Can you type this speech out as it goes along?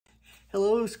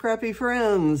Hello, scrappy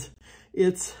friends.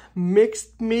 It's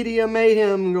mixed media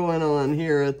mayhem going on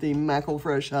here at the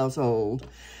McElfresh household.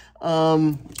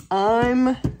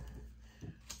 I'm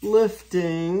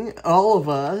lifting, all of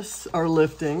us are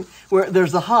lifting, where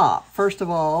there's a hop. First of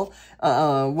all,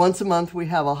 once a month we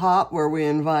have a hop where we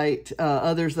invite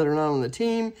others that are not on the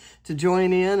team to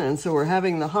join in. And so we're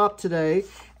having the hop today.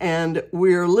 And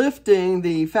we're lifting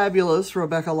the fabulous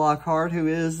Rebecca Lockhart, who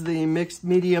is the mixed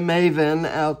media maven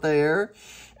out there.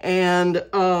 And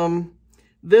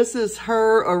this is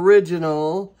her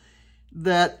original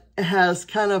that has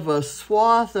kind of a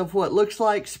swath of what looks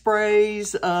like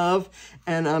sprays of,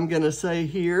 and I'm going to say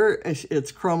here,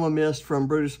 it's Chroma Mist from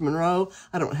Brutus Monroe.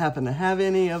 I don't happen to have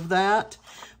any of that,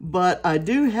 but I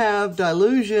do have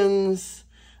Dilutions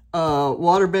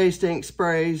water-based ink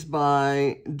sprays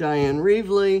by Diane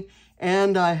Reevely,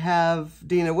 and I have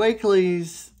Dina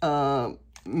Wakely's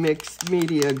mixed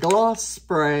media gloss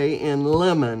spray in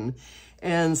lemon.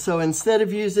 And so instead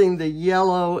of using the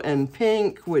yellow and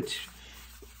pink, which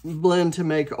blend to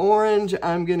make orange,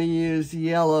 I'm going to use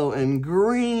yellow and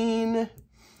green.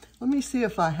 Let me see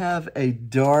if I have a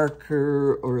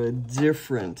darker or a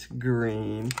different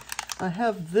green. I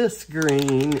have this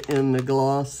green in the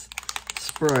gloss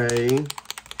spray,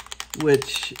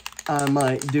 which I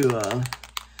might do a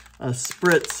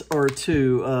spritz or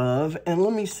two of. And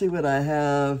let me see what I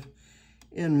have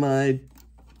in my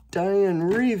Diane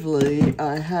Reevely.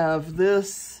 I have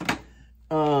this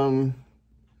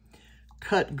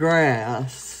cut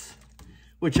grass,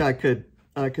 which I could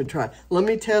try. Let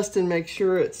me test and make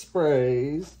sure it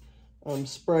sprays. I'm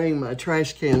spraying my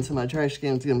trash can, so my trash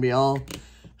can's gonna be all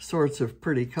sorts of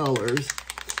pretty colors.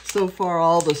 So far,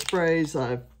 all the sprays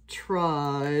I've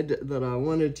tried that I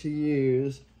wanted to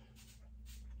use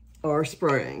are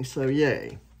spraying, so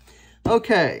yay.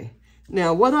 Okay,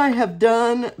 now what I have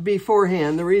done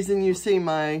beforehand, the reason you see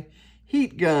my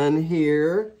heat gun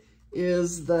here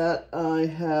is that I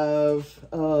have,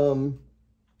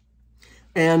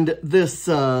 and this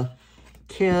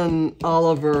Ken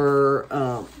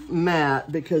Oliver mat,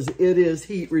 because it is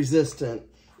heat resistant.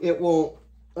 It won't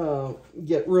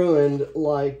get ruined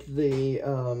like the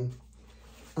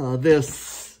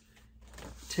this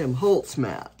Tim Holtz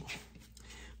mat.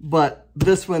 But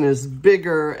this one is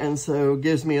bigger, and so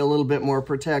gives me a little bit more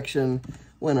protection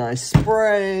when I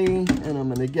spray. And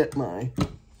I'm going to get my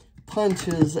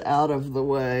punches out of the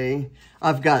way.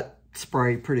 I've got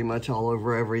spray pretty much all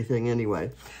over everything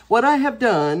anyway. What I have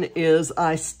done is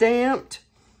I stamped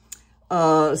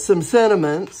some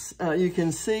sentiments. You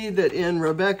can see that in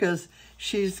Rebecca's,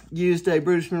 she's used a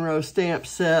Brutus Monroe stamp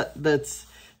set that's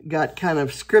got kind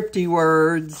of scripty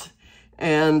words,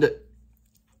 and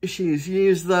she's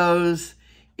used those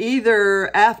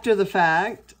either after the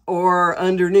fact or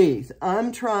underneath.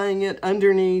 I'm trying it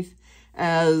underneath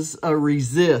as a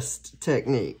resist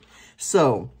technique.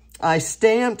 So I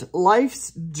stamped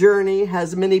Life's Journey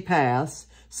Has Many Paths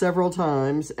several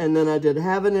times, and then I did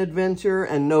Have an Adventure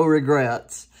and No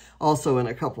Regrets also in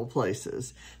a couple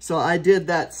places. So I did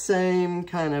that same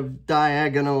kind of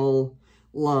diagonal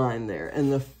line there.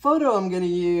 And the photo I'm going to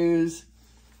use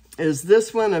is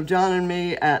this one of John and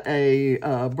me at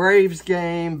a Braves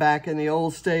game back in the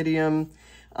old stadium.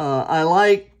 I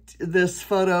liked this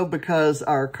photo because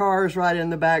our car's right in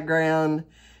the background,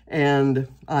 and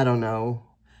I don't know,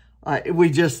 we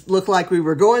just looked like we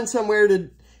were going somewhere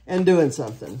and doing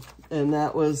something, and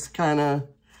that was kind of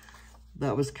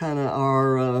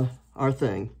our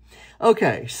thing.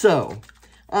 Okay, so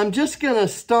I'm just gonna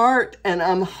start, and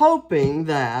I'm hoping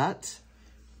that,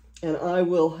 and I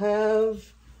will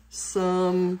have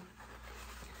some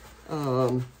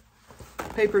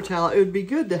paper towel. It would be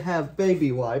good to have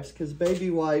baby wipes, because baby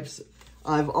wipes,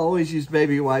 I've always used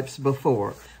baby wipes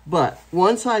before. But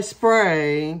once I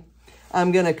spray,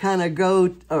 I'm going to kind of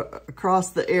go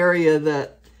across the area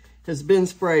that has been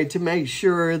sprayed to make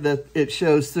sure that it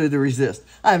shows through the resist.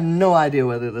 I have no idea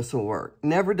whether this will work.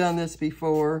 Never done this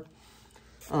before.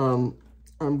 I'm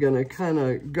going to kind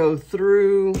of go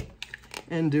through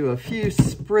and do a few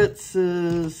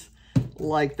spritzes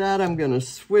like that. I'm going to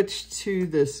switch to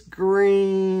this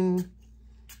green,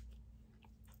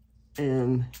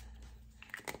 and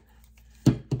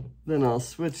then I'll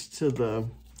switch to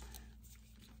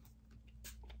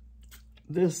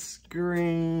this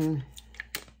green.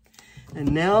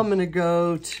 And now I'm going to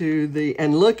go to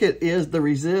and look, it is the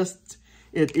resist,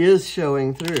 it is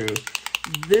showing through.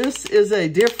 This is a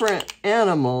different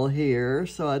animal here,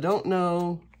 so I don't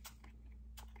know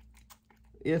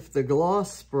if the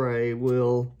gloss spray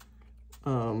will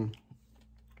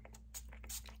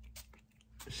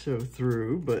show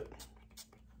through, but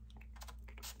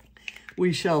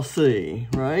we shall see,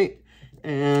 right?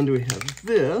 And we have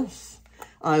this.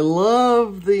 I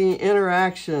love the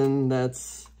interaction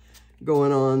that's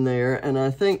going on there, and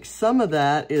I think some of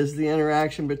that is the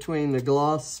interaction between the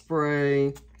gloss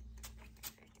spray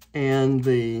and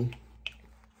the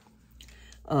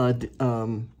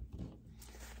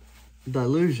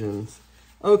dilutions.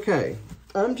 Okay,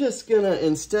 I'm just gonna,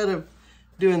 instead of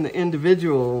doing the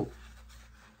individual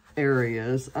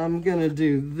areas, I'm gonna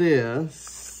do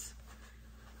this.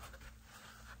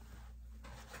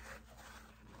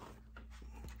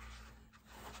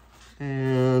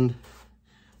 And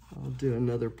I'll do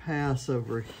another pass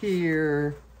over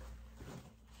here.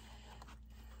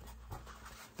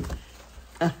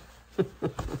 And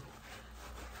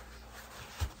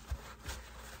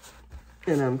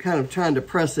I'm kind of trying to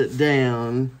press it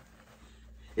down.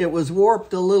 It was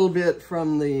warped a little bit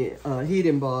from the heat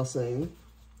embossing,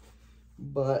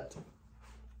 but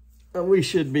we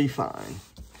should be fine.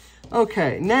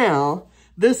 Okay, now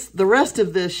the rest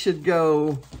of this should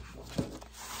go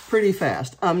pretty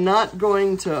fast. I'm not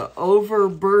going to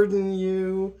overburden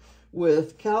you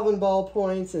with Calvinball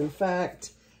points. In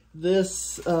fact,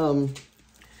 this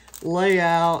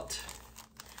layout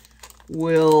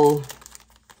will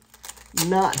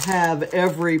not have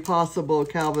every possible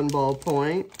Calvinball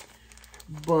point,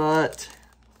 but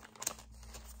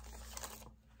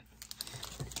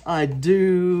I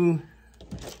do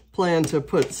plan to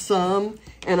put some,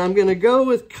 and I'm going to go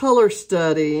with color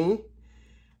study.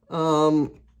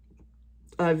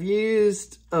 I've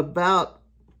used about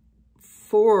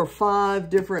 4 or 5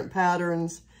 different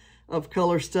patterns of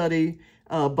color study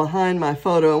behind my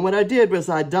photo. And what I did was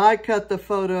I die cut the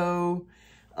photo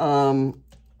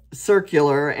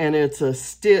circular, and it's a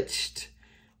stitched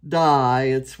die.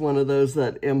 It's one of those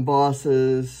that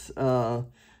embosses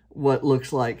what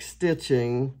looks like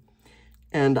stitching.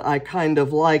 And I kind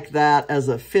of like that as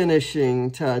a finishing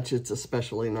touch. It's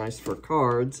especially nice for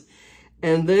cards.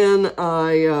 And then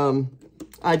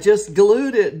I just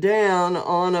glued it down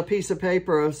on a piece of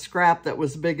paper, a scrap that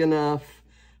was big enough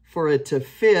for it to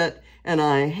fit, and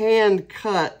I hand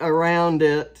cut around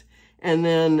it, and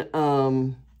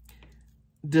then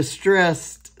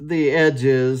distressed the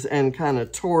edges and kind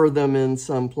of tore them in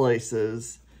some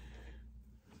places.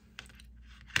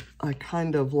 I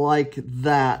kind of like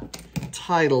that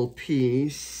title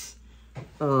piece,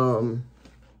 but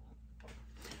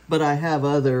I have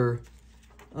other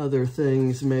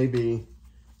things maybe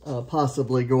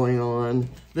possibly going on.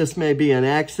 This may be an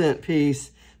accent piece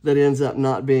that ends up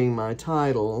not being my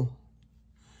title,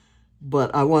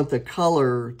 but I want the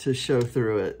color to show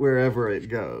through it wherever it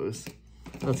goes.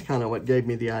 That's kind of what gave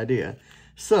me the idea.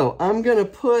 So I'm going to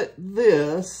put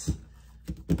this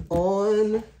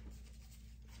on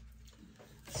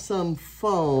some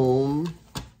foam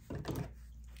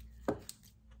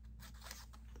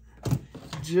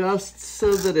just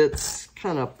so that it's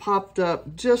kind of popped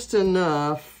up just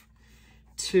enough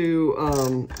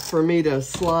to for me to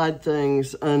slide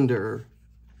things under.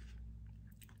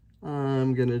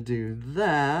 I'm going to do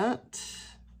that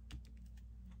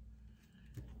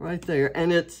right there,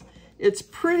 and it's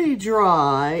pretty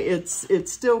dry. It's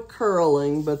still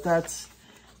curling, but that's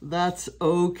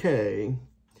okay.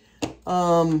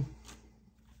 I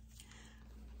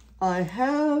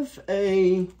have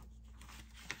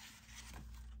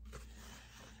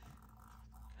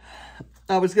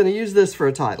I was going to use this for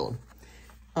a title.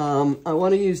 I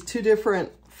want to use 2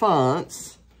 different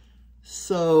fonts.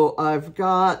 So I've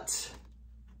got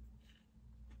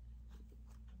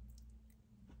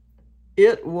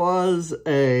It Was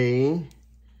a,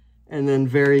 and then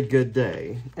Very Good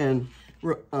Day. And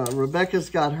Rebecca's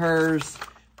got hers,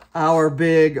 Our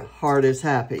Big Heart is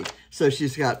Happy. So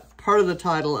she's got part of the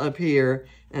title up here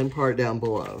and part down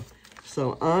below.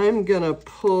 So I'm going to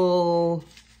pull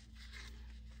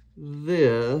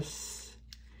this,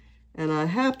 and I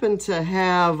happen to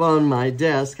have on my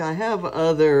desk, I have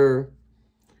other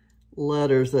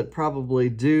letters that probably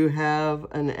do have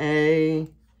an A,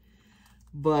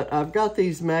 but I've got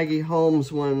these Maggie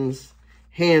Holmes ones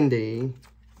handy.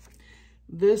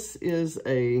 This is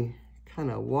a kind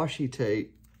of washi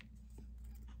tape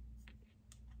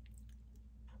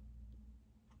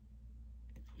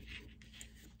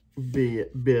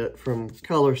bit from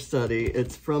Color Study.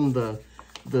 It's from the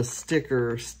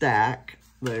sticker stack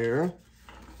there.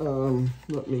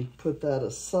 Let me put that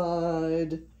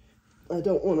aside. I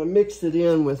don't want to mix it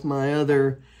in with my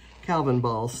other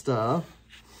Calvinball stuff.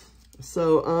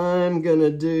 So I'm going to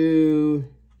do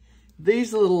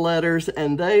these little letters,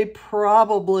 and they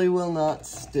probably will not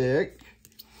stick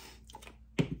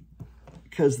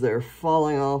because they're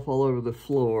falling off all over the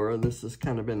floor. This has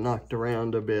kind of been knocked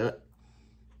around a bit.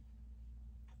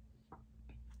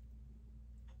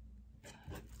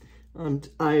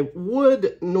 I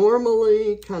would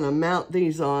normally kind of mount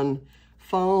these on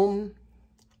foam,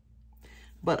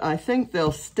 but I think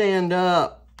they'll stand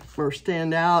up or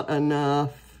stand out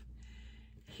enough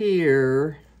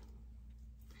here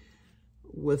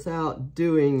without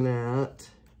doing that.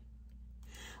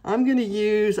 I'm going to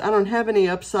use, I don't have any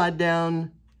upside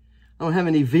down, I don't have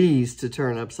any V's to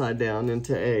turn upside down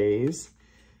into A's.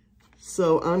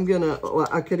 So I'm going to, well,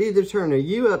 I could either turn a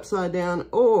U upside down,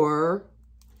 or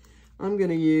I'm going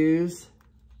to use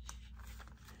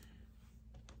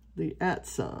the @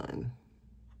 sign.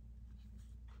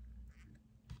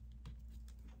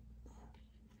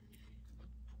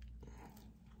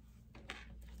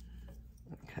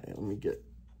 Okay, let me get,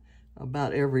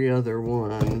 about every other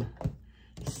one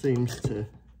seems to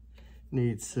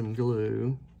need some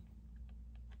glue.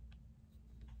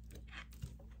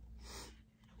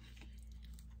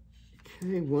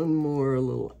 Okay, one more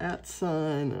little @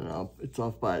 sign, and it's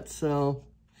off by itself.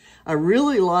 I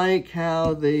really like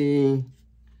how the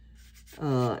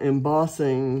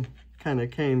embossing kind of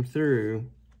came through.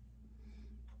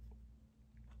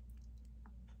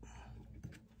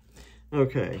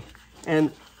 Okay,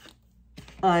 and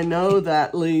I know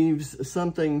that leaves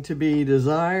something to be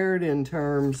desired in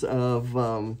terms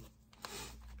of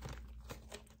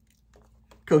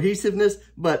cohesiveness,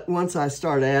 but once I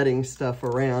start adding stuff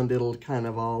around, it'll kind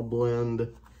of all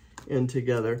blend in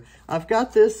together. I've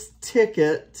got this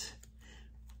ticket.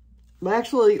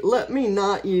 Actually, let me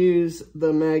not use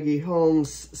the Maggie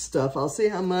Holmes stuff. I'll see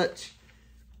how much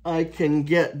I can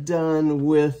get done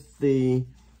with the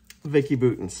Vicky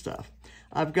Bouton stuff.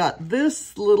 I've got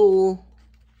this little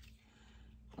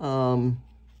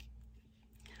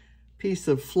piece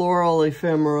of floral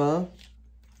ephemera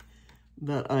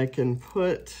that I can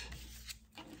put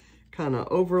kind of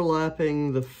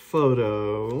overlapping the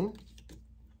photo.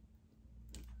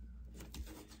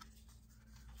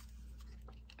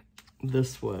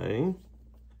 This way.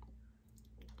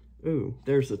 Ooh,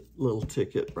 there's a little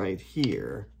ticket right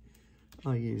here.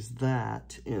 I'll use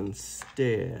that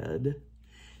instead.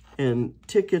 And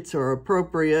tickets are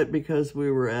appropriate because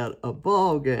we were at a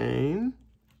ball game.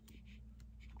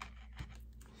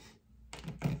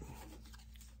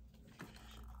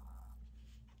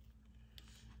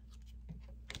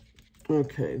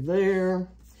 Okay, there.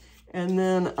 And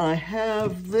then I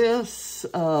have this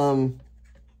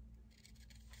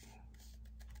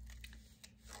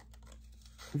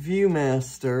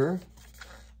Viewmaster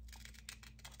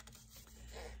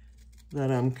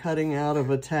that I'm cutting out of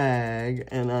a tag,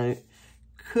 and I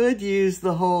could use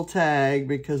the whole tag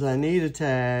because I need a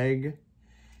tag,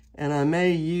 and I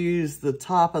may use the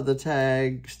top of the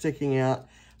tag sticking out,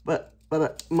 but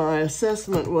my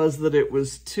assessment was that it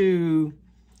was too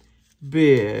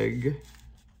big.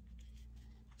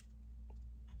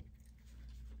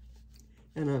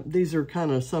 And these are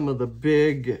kind of some of the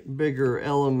bigger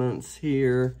elements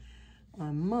here.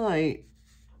 I might,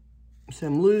 so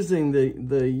I'm losing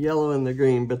the yellow and the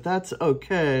green, but that's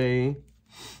okay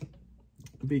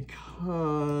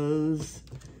because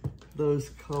those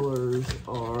colors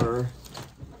are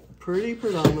pretty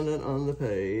predominant on the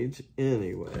page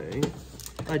anyway.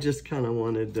 I just kind of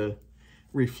wanted to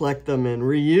reflect them and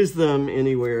reuse them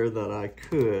anywhere that I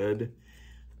could.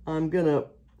 I'm gonna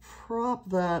prop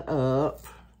that up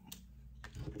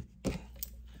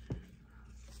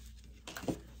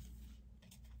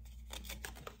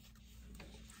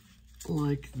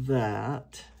like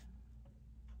that.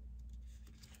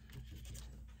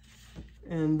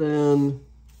 And then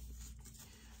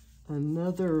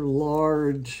another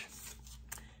large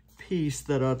piece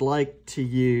that I'd like to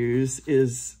use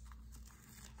is,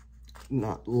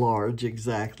 not large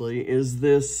exactly, is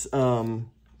this,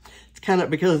 it's kind of,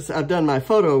 because I've done my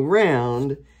photo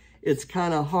round, it's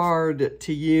kind of hard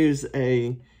to use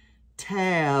a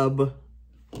tab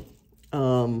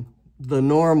the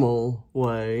normal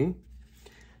way.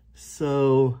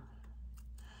 So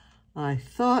I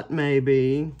thought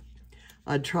maybe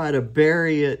I'd try to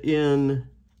bury it in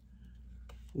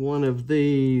one of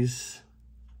these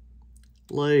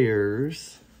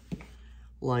layers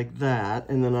like that,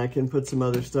 and then I can put some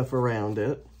other stuff around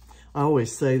it. I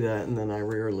always say that, and then I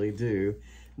rarely do.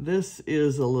 This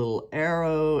is a little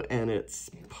arrow, and it's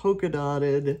polka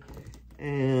dotted,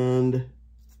 and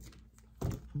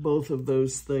both of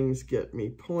those things get me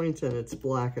point, and it's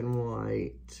black and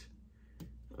white,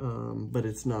 but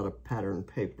it's not a pattern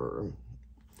paper.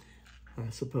 I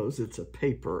suppose it's a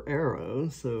paper arrow,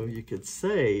 so you could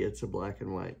say it's a black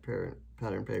and white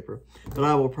pattern paper, but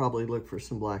I will probably look for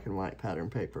some black and white pattern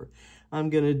paper. I'm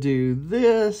gonna do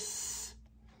this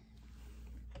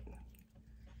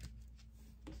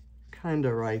kind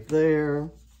of right there.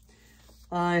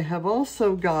 I have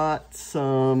also got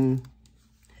some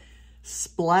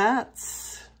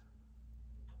splats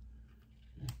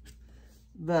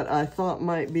that I thought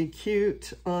might be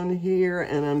cute on here,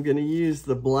 and I'm going to use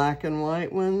the black and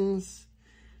white ones.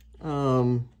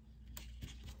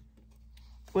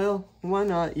 Well, why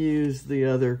not use the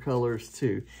other colors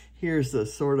too? Here's a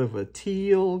sort of a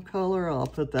teal color. I'll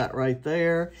put that right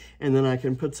there, and then I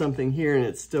can put something here and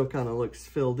it still kind of looks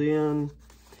filled in.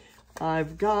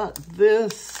 I've got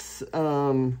this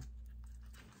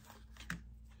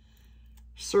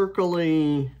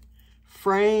circly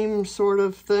frame sort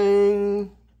of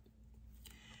thing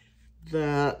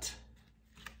that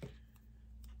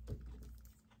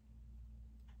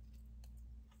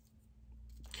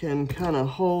can kind of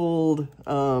hold,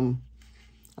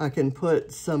 I can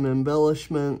put some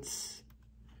embellishments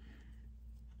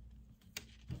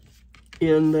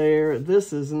in there.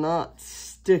 This is not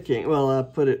sticking. Well, I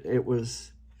put it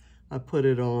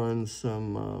on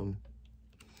some,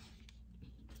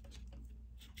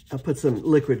 I put some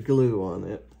liquid glue on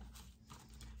it.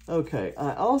 Okay,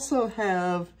 I also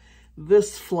have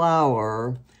this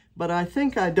flower, but I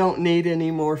think I don't need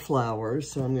any more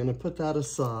flowers, so I'm gonna put that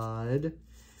aside.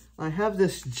 I have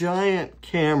this giant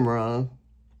camera,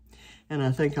 and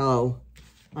I think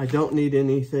I don't need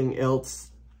anything else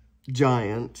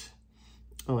giant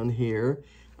on here.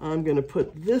 I'm gonna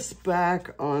put this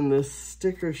back on this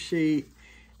sticker sheet,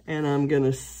 and I'm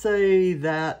gonna say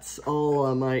that's all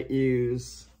I might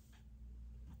use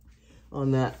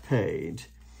on that page.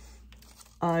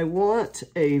 I want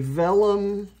a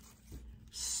vellum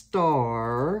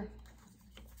star,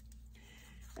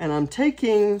 and I'm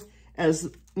taking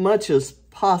as much as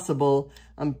possible.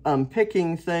 I'm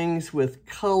picking things with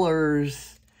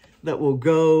colors that will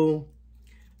go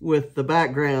with the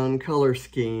background color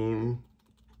scheme.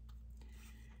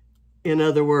 In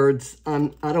other words, I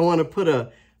don't want to put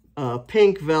a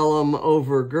pink vellum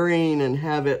over green and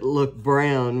have it look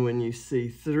brown when you see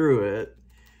through it.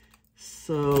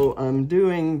 So I'm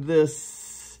doing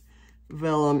this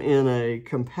vellum in a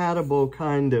compatible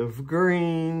kind of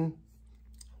green.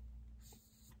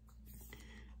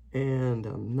 And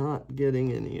I'm not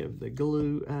getting any of the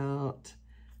glue out.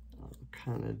 I'll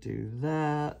kind of do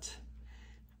that.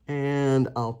 And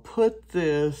I'll put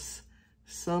this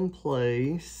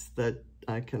someplace that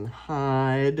I can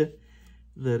hide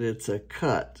that it's a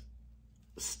cut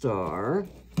star.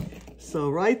 So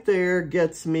right there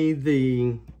gets me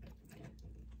the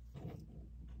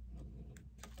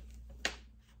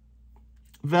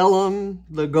vellum,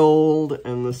 the gold,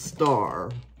 and the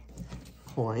star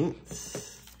points.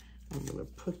 I'm gonna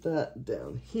put that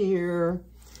down here.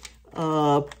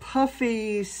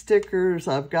 Puffy stickers,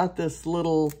 I've got this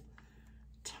little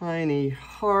tiny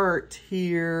heart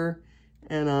here,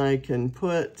 and I can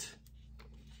put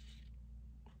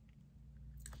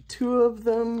 2 of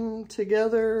them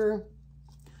together.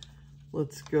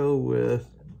 Let's go with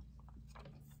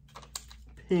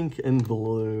pink and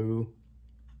blue.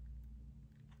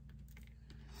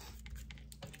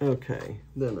 Okay,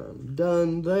 then I'm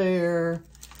done there.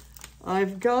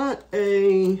 I've got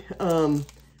a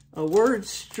word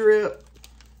strip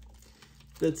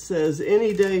that says,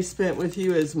 "Any day spent with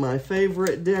you is my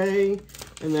favorite day,"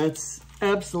 and that's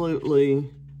absolutely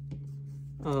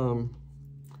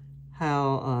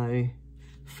how I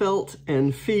felt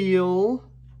and feel.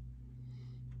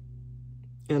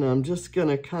 And I'm just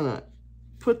gonna kind of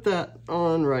put that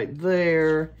on right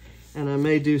there, and I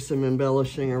may do some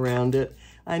embellishing around it.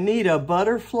 I need a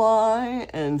butterfly,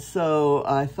 and so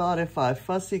I thought if I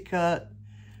fussy cut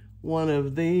one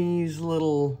of these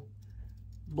little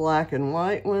black and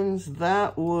white ones,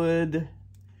 that would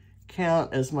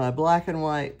count as my black and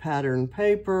white pattern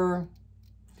paper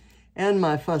and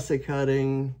my fussy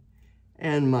cutting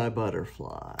and my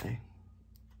butterfly.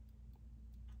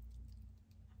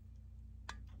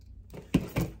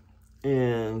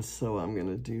 And so I'm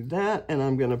gonna do that, and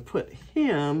I'm gonna put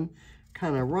him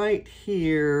kind of right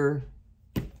here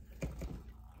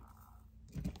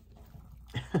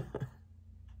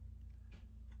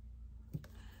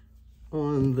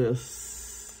on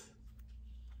this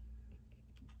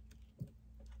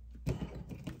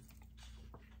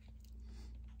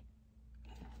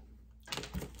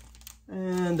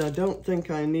and I don't think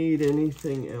I need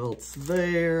anything else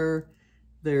there.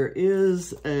 There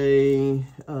is a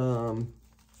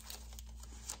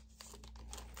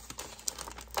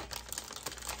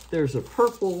there's a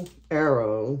purple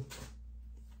arrow,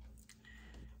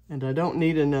 and I don't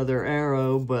need another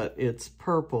arrow, but it's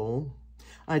purple.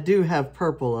 I do have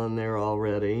purple on there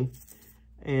already,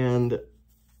 and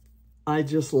I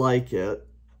just like it.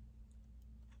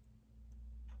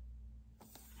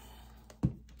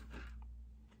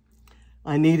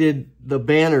 I needed the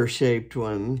banner-shaped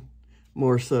one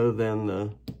more so than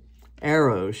the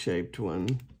arrow-shaped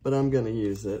one, but I'm going to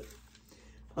use it.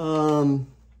 Well,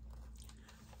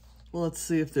 let's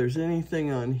see if there's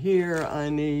anything on here I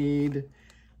need.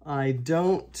 I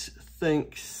don't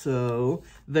think so.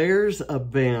 There's a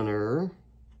banner.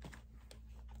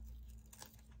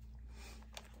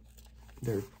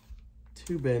 There are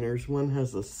two banners. One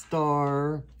has a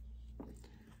star.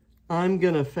 I'm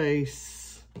going to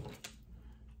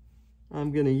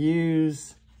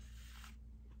use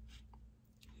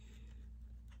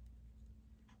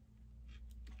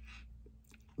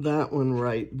that one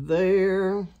right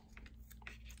there.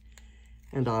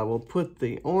 And I will put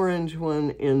the orange one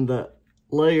in the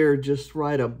layer just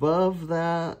right above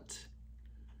that.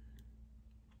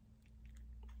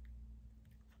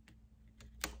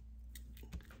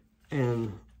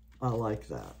 And I like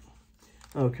that.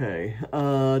 Okay,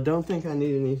 don't think I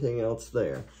need anything else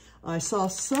there. I saw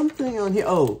something on here.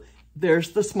 Oh,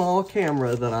 there's the small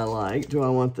camera that I like. Do I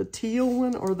want the teal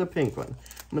one or the pink one?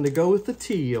 I'm gonna go with the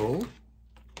teal.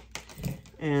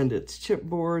 And it's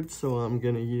chipboard, so I'm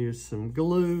gonna use some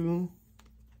glue.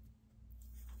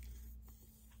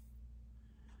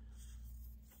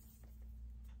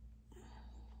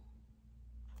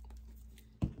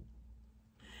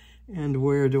 And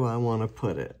where do I want to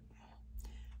put it?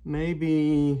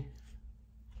 Maybe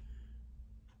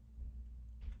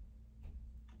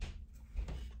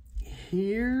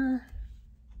here,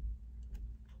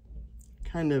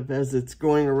 kind of as it's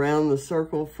going around the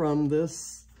circle from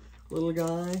this little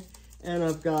guy. And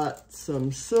I've got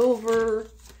some silver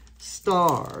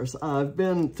stars. I've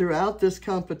been throughout this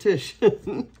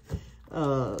competition,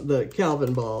 the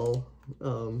Calvinball,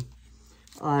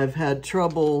 I've had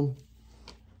trouble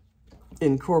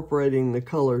incorporating the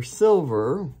color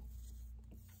silver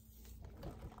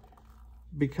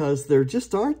because there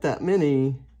just aren't that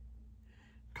many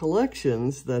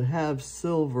collections that have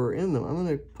silver in them. I'm going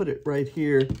to put it right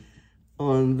here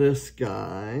on this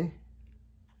guy.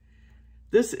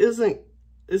 This is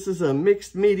a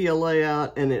mixed media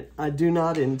layout, and I do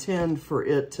not intend for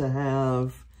it to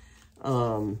have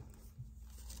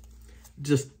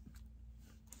just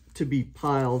to be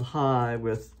piled high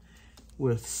with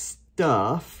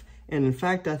stuff. And in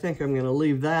fact, I think I'm going to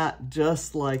leave that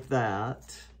just like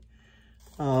that.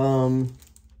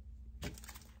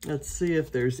 Let's see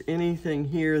if there's anything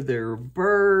here. There are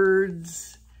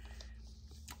birds.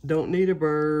 Don't need a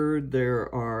bird.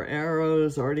 There are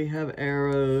arrows. Already have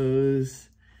arrows.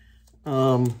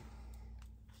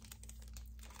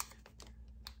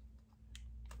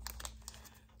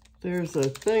 There's a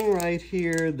thing right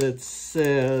here that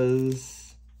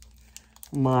says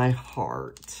my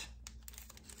heart.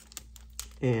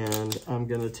 And I'm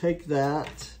going to take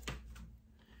that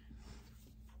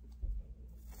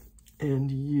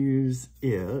and use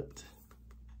it.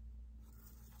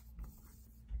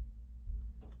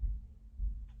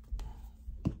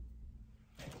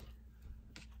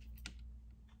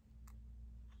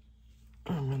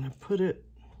 I'm going to put it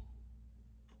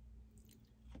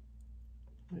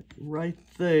right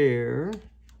there.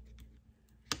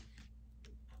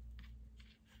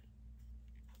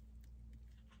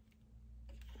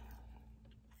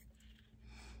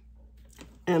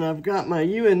 And I've got my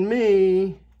you and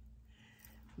me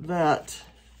that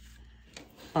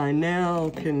I now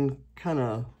can kind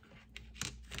of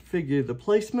figure the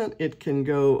placement. It can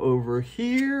go over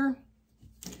here,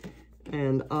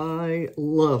 and I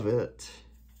love it.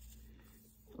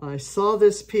 I saw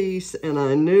this piece and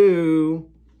I knew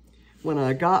when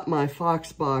I got my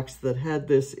Fox box that had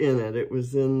this in it, it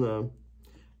was in the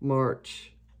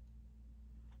March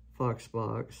Fox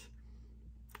box,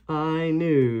 I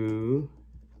knew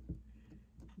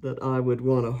that I would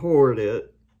want to hoard it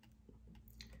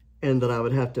and that I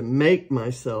would have to make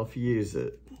myself use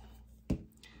it.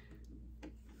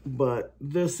 But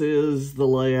this is the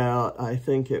layout I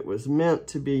think it was meant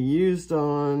to be used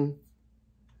on.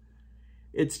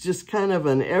 It's just kind of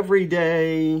an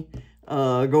everyday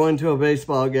going to a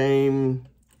baseball game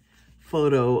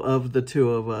photo of the two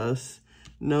of us.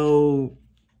 No,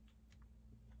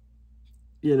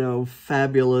 you know,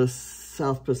 fabulous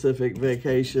South Pacific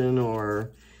vacation or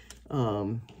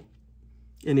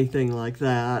anything like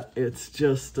that. It's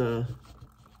just a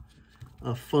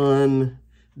fun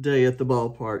day at the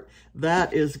ballpark.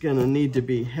 That is going to need to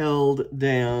be held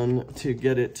down to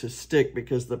get it to stick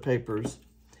because the paper's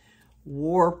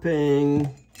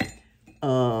warping.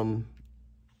 I'm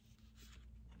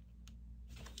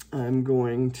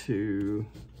going to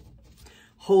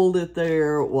hold it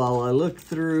there while I look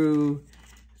through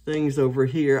things over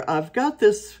here. I've got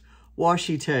this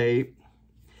washi tape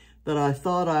that I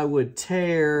thought I would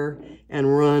tear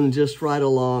and run just right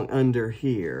along under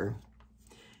here.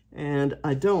 And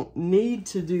I don't need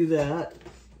to do that.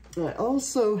 I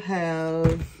also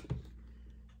have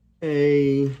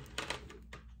a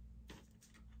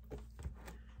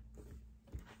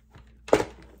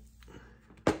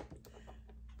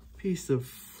piece of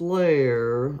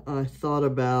flare I thought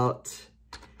about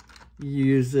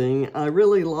using. I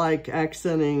really like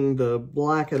accenting the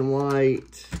black and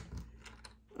white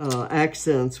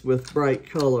accents with bright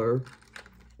color,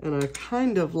 and I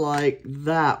kind of like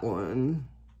that one.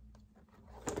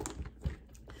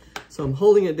 So I'm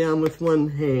holding it down with one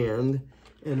hand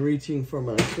and reaching for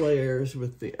my flares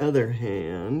with the other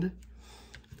hand.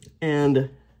 And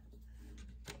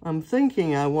I'm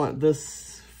thinking I want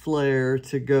this flare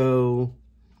to go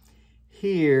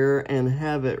here and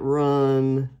have it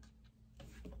run.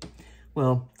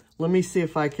 Well, let me see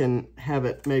if I can have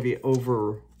it maybe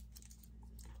overlap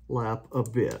a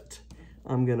bit.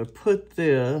 I'm gonna put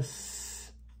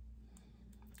this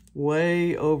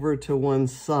way over to one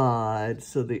side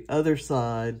so the other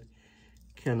side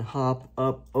can hop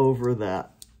up over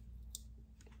that.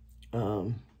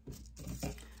 Let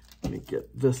me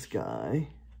get this guy.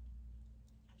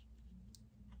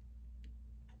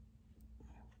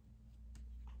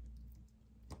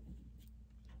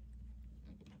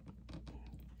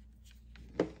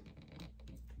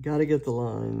 Got to get the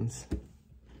lines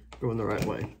going the right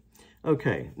way.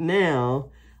 Okay,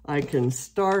 now I can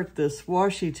start this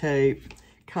washi tape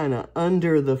kind of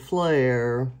under the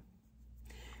flare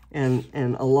and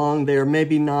along there,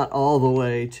 maybe not all the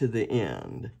way to the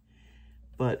end.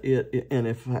 But and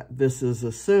if this is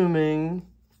assuming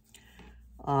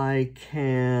I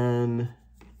can,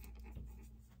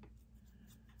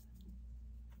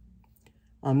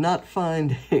 I'm not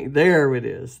finding, there it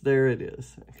is,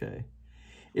 okay.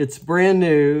 It's brand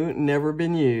new, never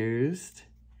been used,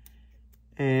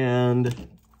 and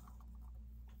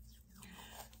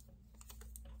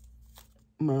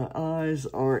my eyes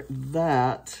aren't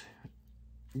that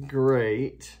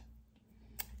great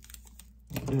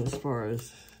as far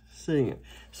as seeing it.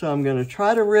 So I'm gonna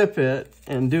try to rip it,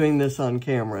 and doing this on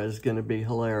camera is gonna be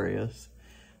hilarious,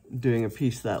 doing a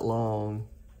piece that long.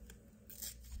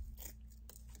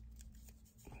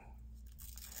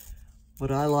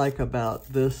 What I like about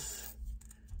this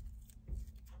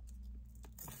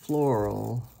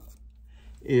floral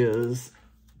is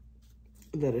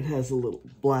that it has a little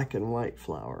black and white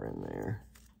flower in there.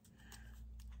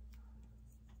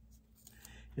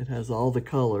 It has all the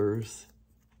colors,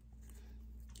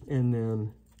 and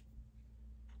then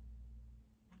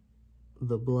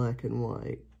the black and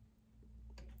white.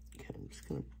 Okay, I'm just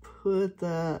gonna put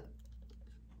that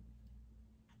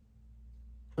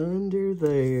under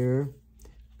there,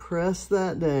 press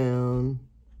that down.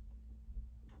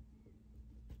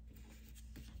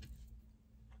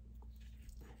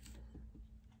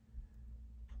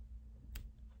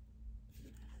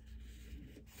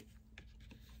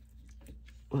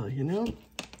 Well, you know,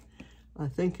 I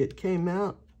think it came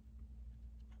out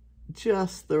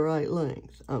just the right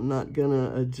length. I'm not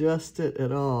gonna adjust it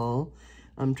at all.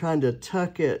 I'm trying to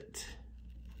tuck it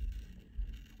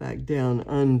back down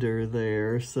under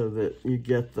there so that you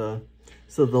get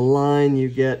so the line you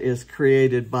get is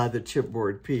created by the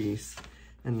chipboard piece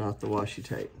and not the washi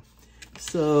tape.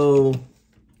 So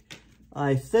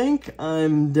I think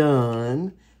I'm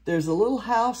done. There's a little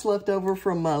house left over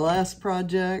from my last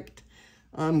project.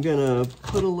 I'm gonna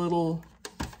put a little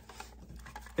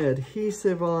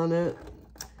adhesive on it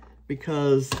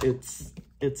because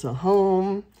it's a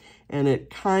home, and it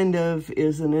kind of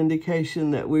is an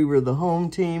indication that we were the home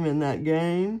team in that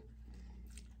game.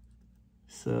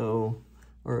 So,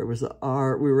 or it was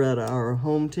we were at our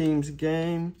home team's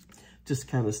game. Just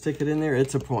kind of stick it in there.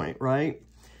 It's a point, right?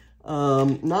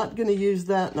 Not gonna use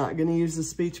that, not gonna use the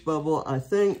speech bubble. I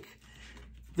think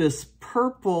this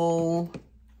purple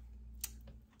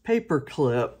paper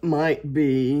clip might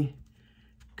be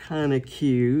kind of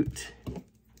cute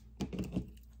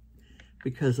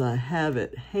because I have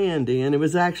it handy, and it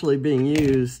was actually being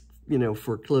used, you know,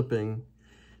 for clipping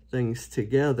things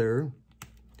together.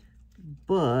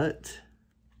 But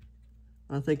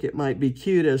I think it might be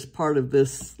cute as part of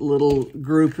this little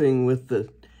grouping with the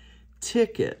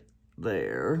ticket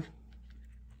there.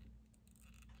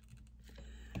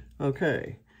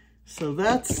 Okay, so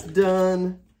that's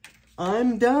done.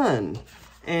 I'm done,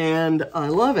 and I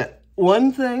love it.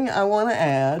 One thing I want to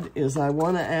add is I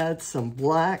want to add some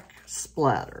black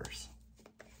splatters.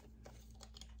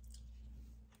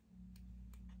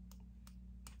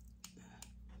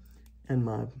 And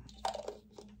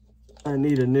I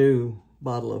need a new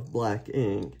bottle of black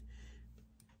ink.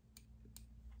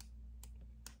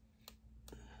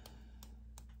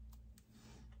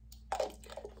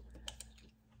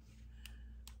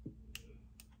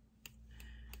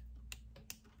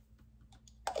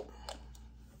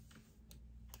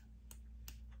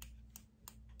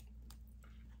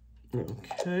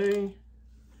 Okay.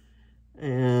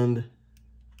 And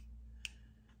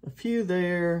a few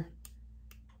there,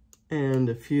 and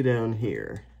a few down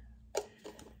here.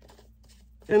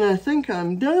 And I think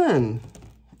I'm done.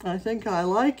 I think I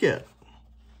like it.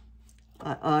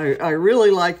 I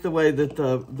really like the way that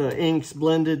the inks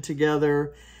blended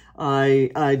together.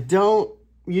 I don't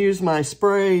use my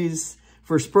sprays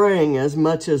for spraying as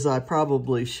much as I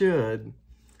probably should.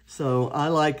 So I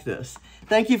like this.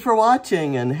 Thank you for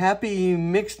watching, and happy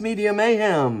Mixed Media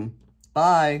Mayhem.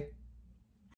 Bye.